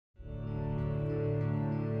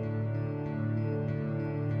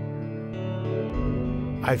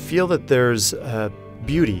I feel that there's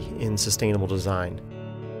beauty in sustainable design,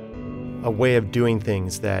 a way of doing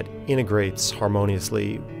things that integrates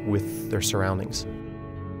harmoniously with their surroundings.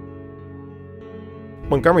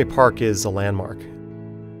 Montgomery Park is a landmark.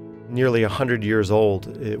 Nearly 100 years old,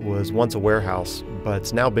 it was once a warehouse, but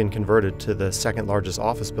it's now been converted to the second largest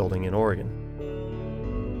office building in Oregon.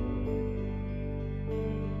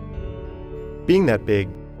 Being that big,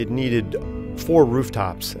 it needed 4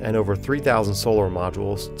 rooftops and over 3,000 solar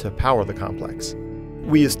modules to power the complex.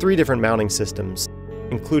 We used 3 different mounting systems,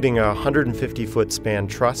 including a 150-foot span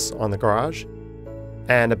truss on the garage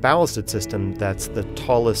and a ballasted system that's the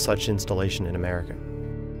tallest such installation in America.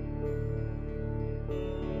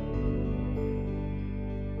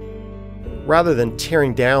 Rather than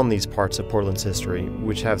tearing down these parts of Portland's history,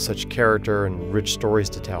 which have such character and rich stories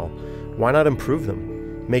to tell, why not improve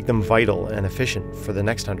them, make them vital and efficient for the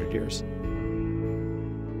next 100 years?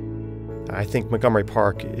 I think Montgomery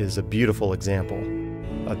Park is a beautiful example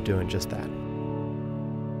of doing just that.